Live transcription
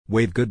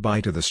Wave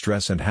goodbye to the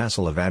stress and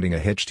hassle of adding a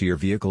hitch to your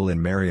vehicle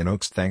in Marion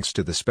Oaks thanks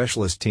to the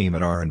specialist team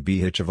at R&B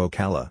Hitch of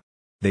Ocala.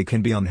 They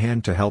can be on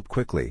hand to help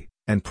quickly,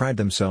 and pride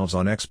themselves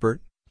on expert,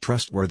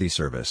 trustworthy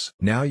service.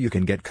 Now you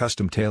can get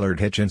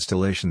custom-tailored hitch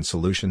installation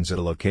solutions at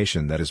a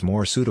location that is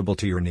more suitable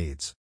to your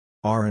needs.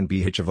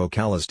 R&B Hitch of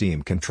Ocala's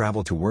team can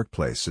travel to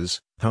workplaces,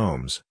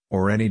 homes,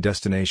 or any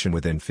destination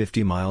within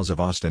 50 miles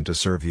of Austin to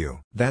serve you.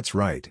 That's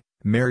right,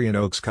 Marion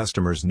Oaks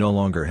customers no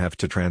longer have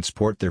to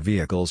transport their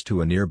vehicles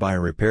to a nearby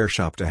repair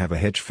shop to have a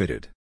hitch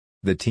fitted.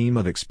 The team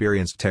of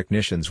experienced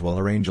technicians will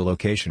arrange a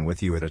location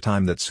with you at a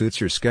time that suits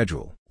your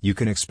schedule. You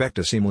can expect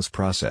a seamless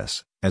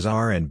process, as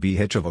R&B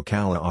Hitch of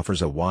Ocala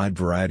offers a wide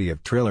variety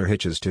of trailer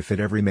hitches to fit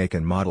every make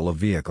and model of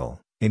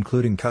vehicle,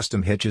 including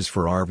custom hitches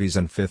for RVs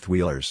and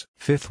fifth-wheelers.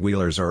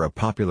 Fifth-wheelers are a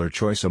popular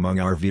choice among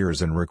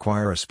RVers and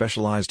require a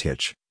specialized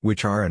hitch,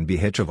 which R&B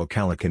Hitch of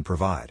Ocala can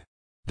provide.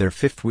 Their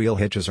fifth-wheel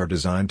hitches are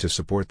designed to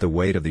support the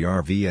weight of the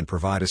RV and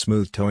provide a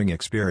smooth towing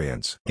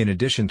experience. In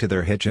addition to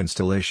their hitch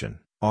installation,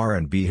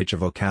 R&B Hitch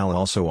of Ocala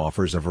also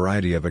offers a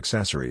variety of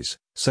accessories,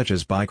 such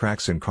as bike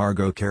racks and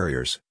cargo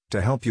carriers,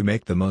 to help you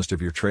make the most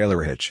of your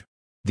trailer hitch.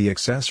 The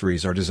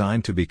accessories are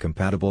designed to be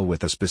compatible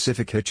with a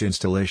specific hitch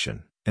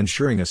installation,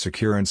 ensuring a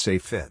secure and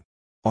safe fit.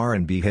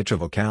 R&B Hitch of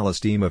Ocala's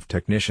team of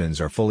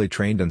technicians are fully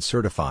trained and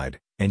certified,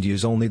 and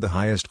use only the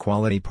highest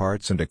quality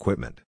parts and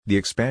equipment. The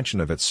expansion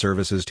of its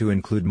services to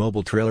include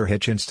mobile trailer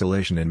hitch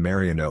installation in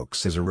Marion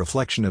Oaks is a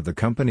reflection of the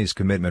company's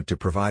commitment to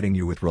providing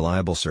you with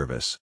reliable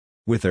service.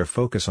 With their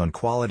focus on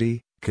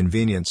quality,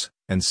 convenience,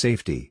 and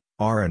safety,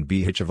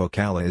 R&B Hitch of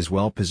Ocala is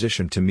well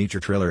positioned to meet your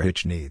trailer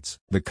hitch needs.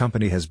 The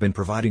company has been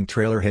providing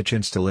trailer hitch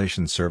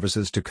installation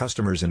services to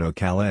customers in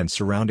Ocala and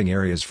surrounding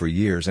areas for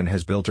years and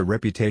has built a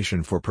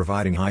reputation for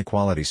providing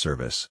high-quality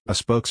service. A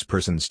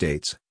spokesperson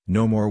states,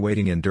 "No more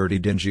waiting in dirty,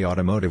 dingy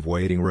automotive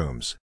waiting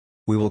rooms.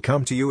 We will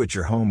come to you at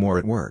your home or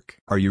at work."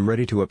 Are you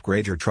ready to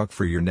upgrade your truck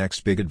for your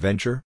next big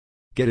adventure?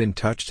 Get in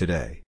touch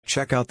today.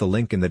 Check out the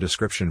link in the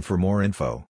description for more info.